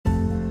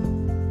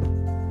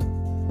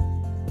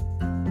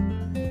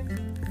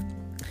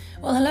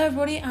Well, hello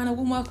everybody and a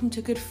warm welcome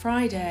to Good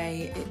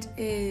Friday. It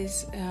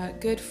is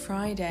Good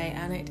Friday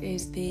and it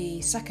is the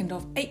 2nd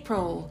of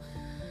April.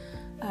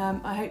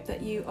 I hope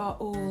that you are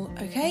all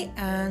okay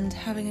and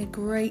having a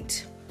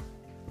great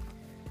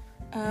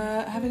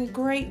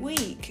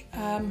week.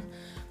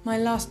 My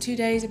last 2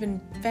 days have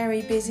been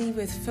very busy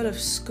with full of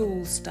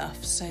school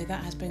stuff, so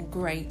that has been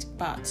great,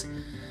 but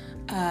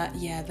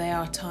they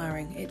are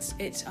tiring.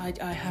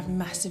 I have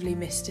massively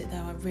missed it though,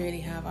 I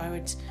really have. I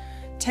would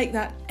take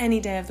that any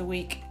day of the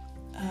week.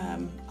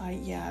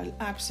 I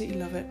absolutely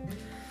love it.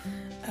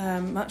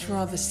 Much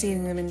rather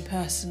seeing them in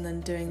person than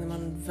doing them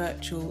on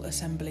virtual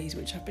assemblies,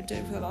 which I've been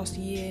doing for the last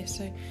year.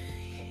 So,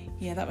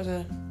 yeah, that was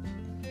a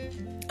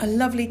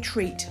lovely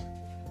treat.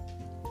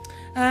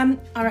 I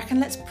reckon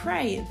let's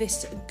pray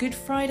this Good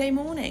Friday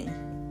morning.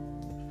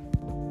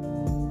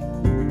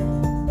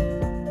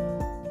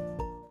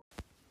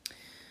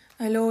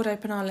 O Lord,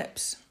 open our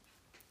lips,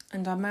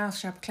 and our mouth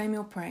shall proclaim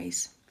your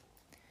praise.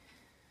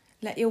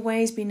 Let your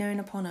ways be known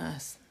upon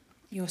earth,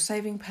 your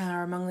saving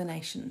power among the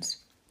nations.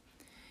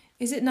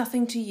 Is it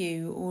nothing to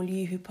you, all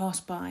you who pass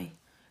by?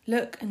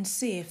 Look and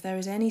see if there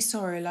is any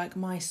sorrow like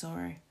my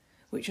sorrow,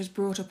 which was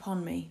brought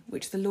upon me,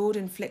 which the Lord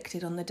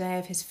inflicted on the day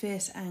of his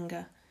fierce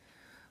anger.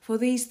 For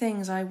these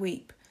things I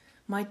weep,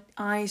 my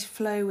eyes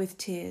flow with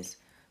tears,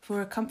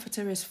 for a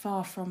comforter is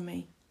far from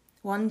me,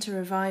 one to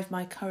revive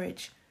my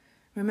courage.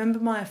 Remember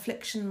my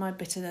affliction and my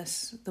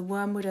bitterness, the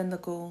wormwood and the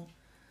gall.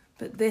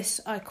 But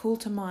this I call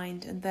to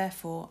mind, and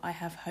therefore I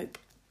have hope.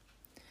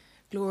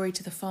 Glory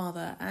to the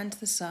Father, and to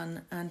the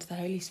Son, and to the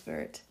Holy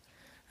Spirit,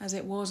 as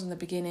it was in the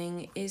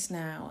beginning, is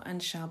now,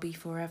 and shall be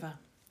forever.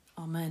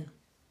 Amen.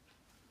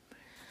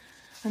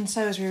 And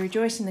so as we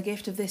rejoice in the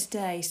gift of this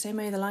day, so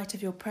may the light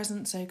of your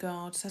presence, O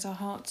God, set our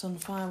hearts on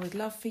fire with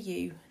love for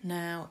you,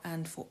 now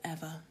and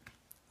forever.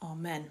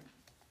 Amen.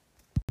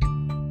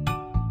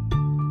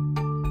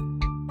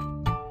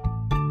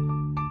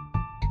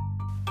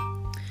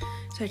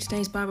 So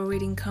today's Bible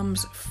reading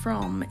comes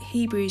from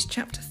Hebrews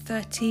chapter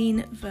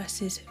 13,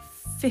 verses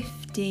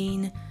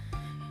 15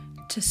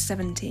 to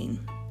 17.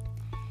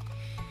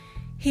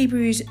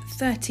 Hebrews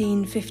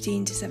 13,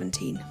 15 to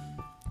 17.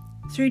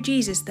 Through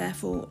Jesus,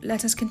 therefore,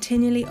 let us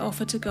continually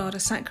offer to God a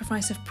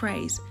sacrifice of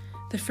praise,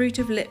 the fruit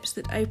of lips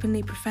that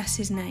openly profess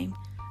his name,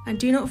 and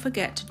do not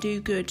forget to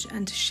do good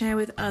and to share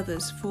with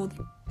others,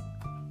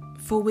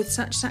 for with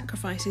such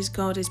sacrifices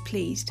God is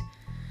pleased.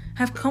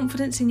 Have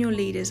confidence in your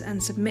leaders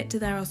and submit to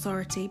their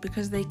authority,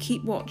 because they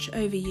keep watch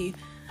over you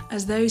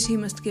as those who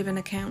must give an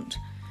account.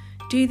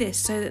 Do this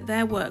so that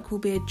their work will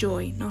be a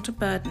joy, not a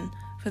burden,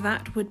 for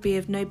that would be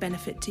of no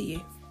benefit to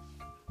you.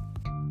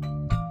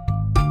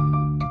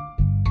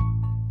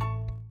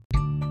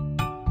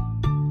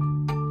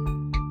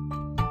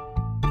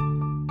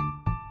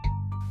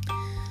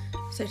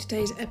 So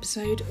today's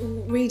episode,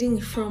 reading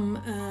from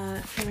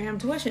Here I Am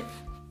to Worship.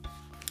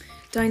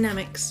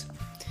 Dynamics.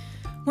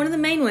 One of the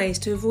main ways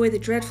to avoid the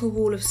dreadful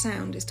wall of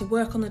sound is to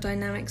work on the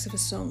dynamics of a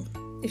song.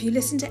 If you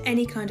listen to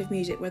any kind of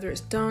music, whether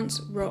it's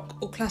dance, rock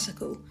or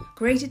classical,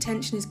 great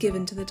attention is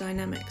given to the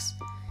dynamics.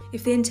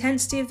 If the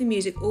intensity of the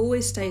music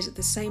always stays at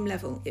the same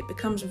level, it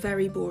becomes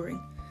very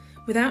boring.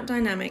 Without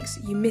dynamics,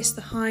 you miss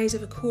the highs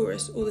of a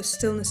chorus or the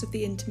stillness of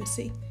the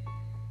intimacy.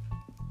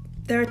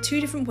 There are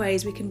two different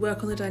ways we can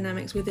work on the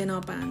dynamics within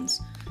our bands.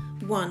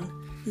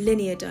 1.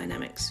 Linear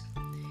dynamics.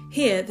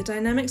 Here, the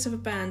dynamics of a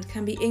band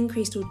can be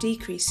increased or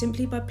decreased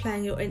simply by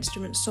playing your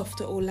instrument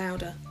softer or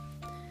louder.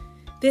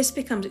 This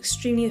becomes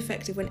extremely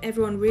effective when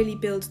everyone really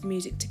builds the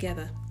music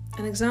together.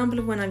 An example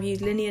of when I've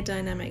used linear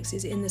dynamics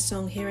is in the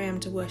song Here I Am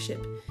to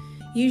Worship.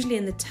 Usually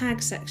in the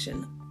tag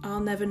section, I'll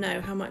never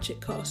know how much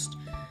it cost.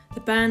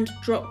 The band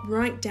drop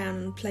right down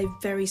and play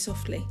very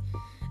softly.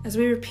 As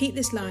we repeat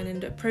this line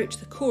and approach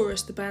the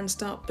chorus, the band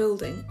start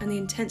building and the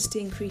intensity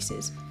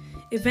increases.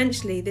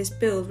 Eventually, this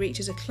build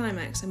reaches a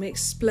climax and we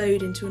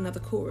explode into another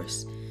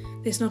chorus.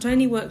 This not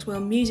only works well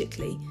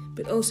musically,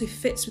 but also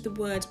fits with the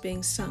words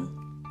being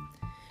sung.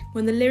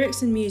 When the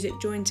lyrics and music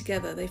join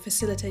together, they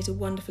facilitate a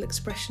wonderful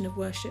expression of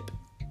worship.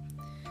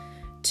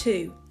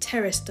 2.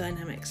 Terrace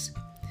dynamics.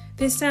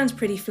 This sounds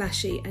pretty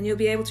flashy and you'll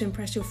be able to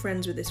impress your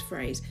friends with this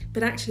phrase,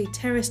 but actually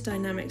terrace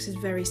dynamics is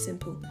very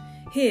simple.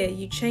 Here,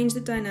 you change the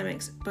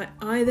dynamics by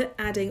either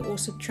adding or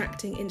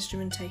subtracting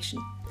instrumentation.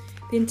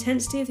 The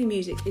intensity of the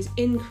music is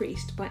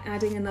increased by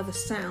adding another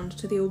sound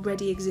to the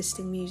already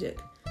existing music.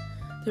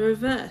 The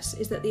reverse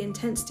is that the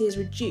intensity is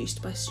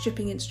reduced by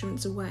stripping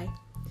instruments away.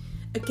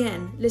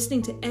 Again,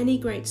 listening to any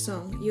great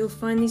song, you'll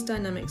find these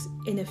dynamics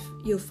in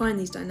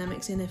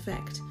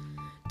effect.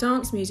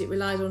 Dance music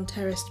relies on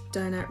terrace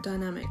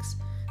dynamics.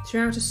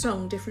 Throughout a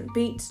song, different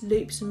beats,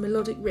 loops and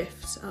melodic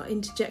riffs are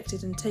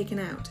interjected and taken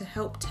out to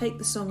help take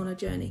the song on a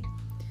journey.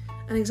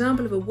 An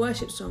example of a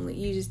worship song that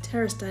uses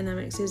terrace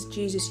dynamics is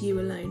Jesus, You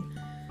Alone.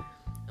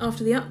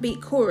 After the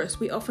upbeat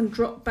chorus, we often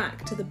drop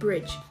back to the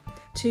bridge.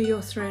 To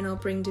your throne I'll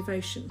bring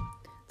devotion.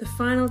 The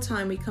final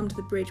time we come to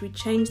the bridge, we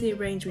change the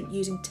arrangement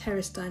using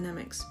terrace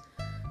dynamics.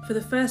 For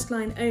the first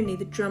line only,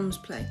 the drums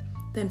play.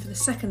 Then for the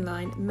second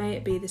line, may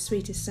it be the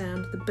sweetest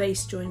sound, the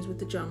bass joins with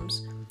the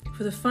drums.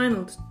 For the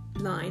final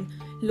line,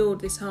 Lord,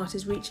 this heart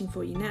is reaching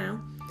for you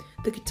now,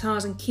 the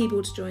guitars and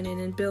keyboards join in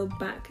and build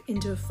back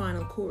into a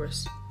final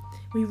chorus.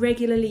 We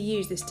regularly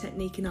use this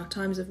technique in our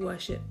times of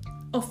worship.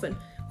 Often,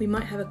 we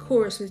might have a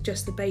chorus with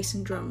just the bass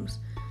and drums.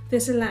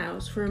 This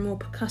allows for a more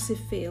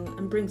percussive feel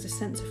and brings a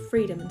sense of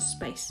freedom and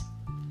space.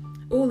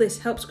 All this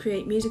helps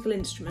create musical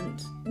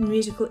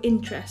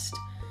interest,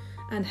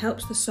 and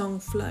helps the song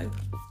flow.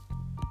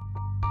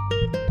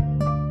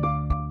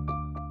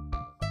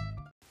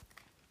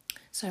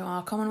 So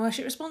our common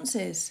worship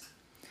responses.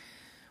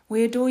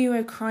 We adore you,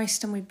 O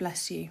Christ, and we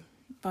bless you.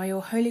 By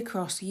your holy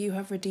cross you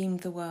have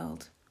redeemed the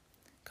world.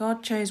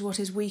 God chose what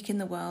is weak in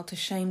the world to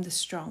shame the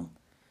strong.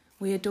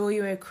 We adore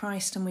you, O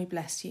Christ, and we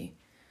bless you.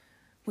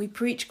 We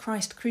preach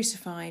Christ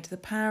crucified, the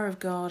power of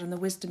God and the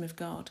wisdom of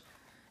God.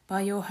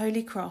 By your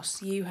holy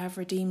cross you have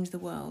redeemed the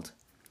world.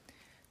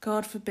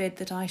 God forbid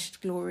that I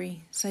should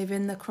glory, save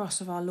in the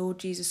cross of our Lord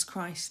Jesus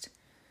Christ.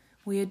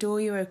 We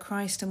adore you, O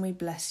Christ, and we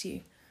bless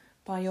you.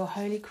 By your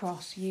holy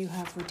cross you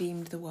have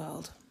redeemed the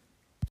world.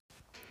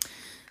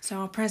 So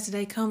our prayers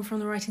today come from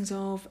the writings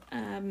of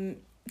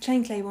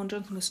Shane Claiborne,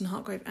 Jonathan Wilson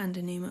Hartgrove and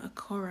Enuma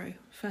Okoro.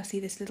 Firstly,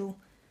 this little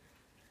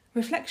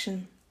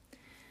reflection.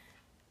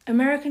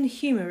 American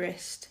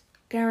humorist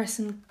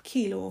Garrison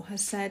Keillor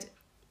has said,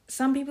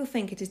 "Some people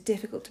think it is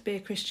difficult to be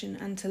a Christian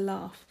and to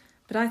laugh,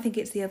 but I think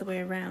it's the other way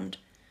around.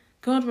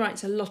 God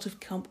writes a lot of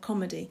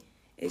comedy.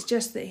 It's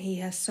just that he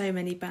has so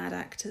many bad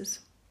actors."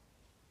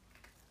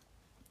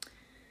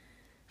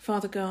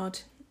 Father God,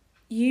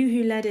 you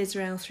who led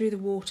Israel through the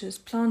waters,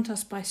 plant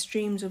us by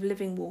streams of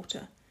living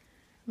water.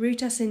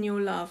 Root us in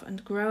your love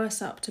and grow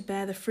us up to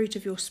bear the fruit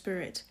of your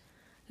Spirit.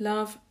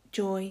 Love,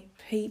 joy,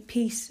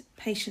 peace,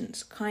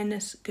 patience,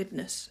 kindness,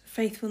 goodness,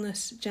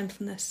 faithfulness,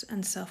 gentleness,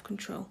 and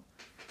self-control.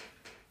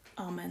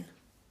 Amen.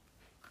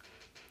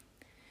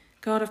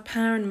 God of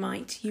power and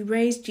might, you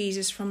raised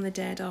Jesus from the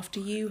dead after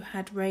you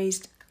had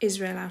raised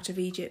Israel out of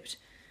Egypt.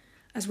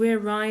 As we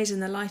arise in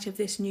the light of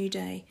this new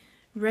day,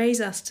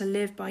 raise us to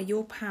live by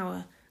your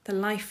power, the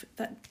life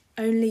that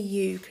only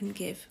you can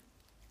give.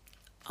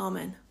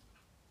 Amen.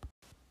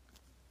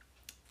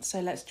 So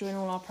let's join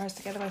all our prayers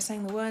together by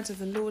saying the words of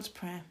the Lord's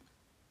Prayer.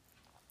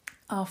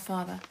 Our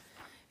Father,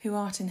 who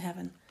art in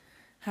heaven,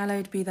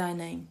 hallowed be thy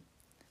name.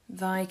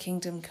 Thy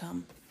kingdom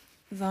come,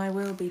 thy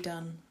will be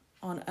done,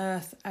 on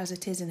earth as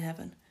it is in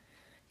heaven.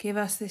 Give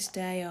us this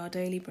day our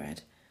daily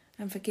bread,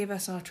 and forgive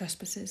us our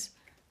trespasses,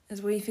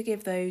 as we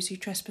forgive those who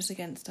trespass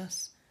against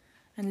us.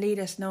 And lead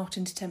us not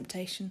into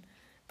temptation,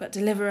 but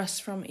deliver us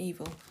from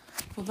evil.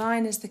 For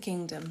thine is the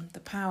kingdom, the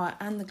power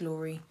and the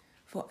glory,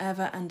 for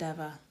ever and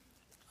ever.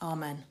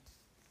 Amen.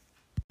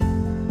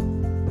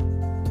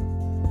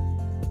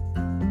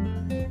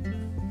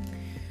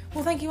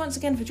 Well, thank you once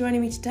again for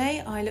joining me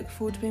today. I look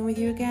forward to being with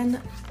you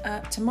again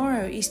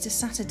tomorrow, Easter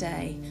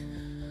Saturday.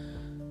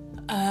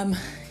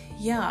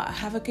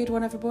 Have a good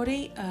one,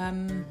 everybody.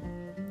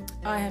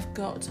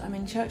 I'm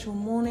in church all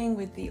morning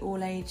with the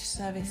all-age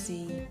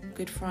servicey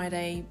Good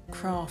Friday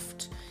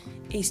craft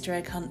Easter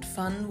egg hunt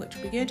fun, which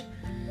will be good.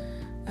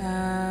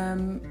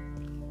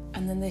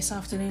 And then this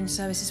afternoon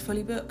service is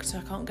fully booked, so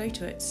I can't go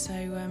to it. So,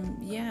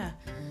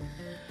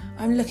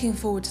 I'm looking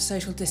forward to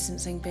social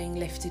distancing being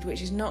lifted,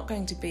 which is not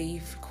going to be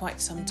for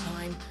quite some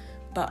time,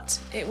 but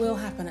it will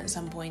happen at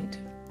some point.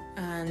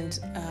 And,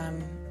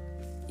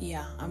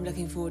 I'm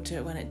looking forward to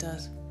it when it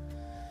does.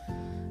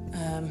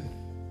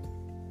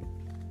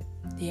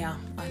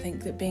 I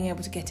think that being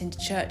able to get into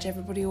church,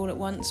 everybody all at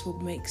once, will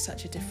make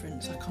such a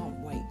difference. I can't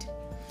wait.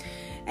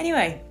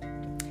 Anyway,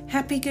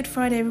 happy Good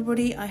Friday,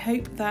 everybody. I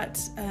hope that,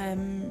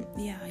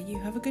 you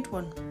have a good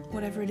one,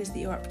 whatever it is that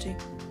you're up to.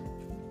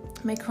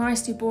 May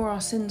Christ, who bore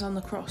our sins on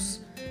the cross,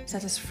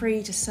 set us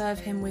free to serve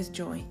him with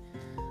joy.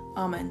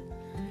 Amen.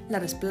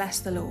 Let us bless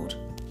the Lord.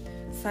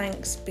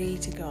 Thanks be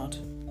to God.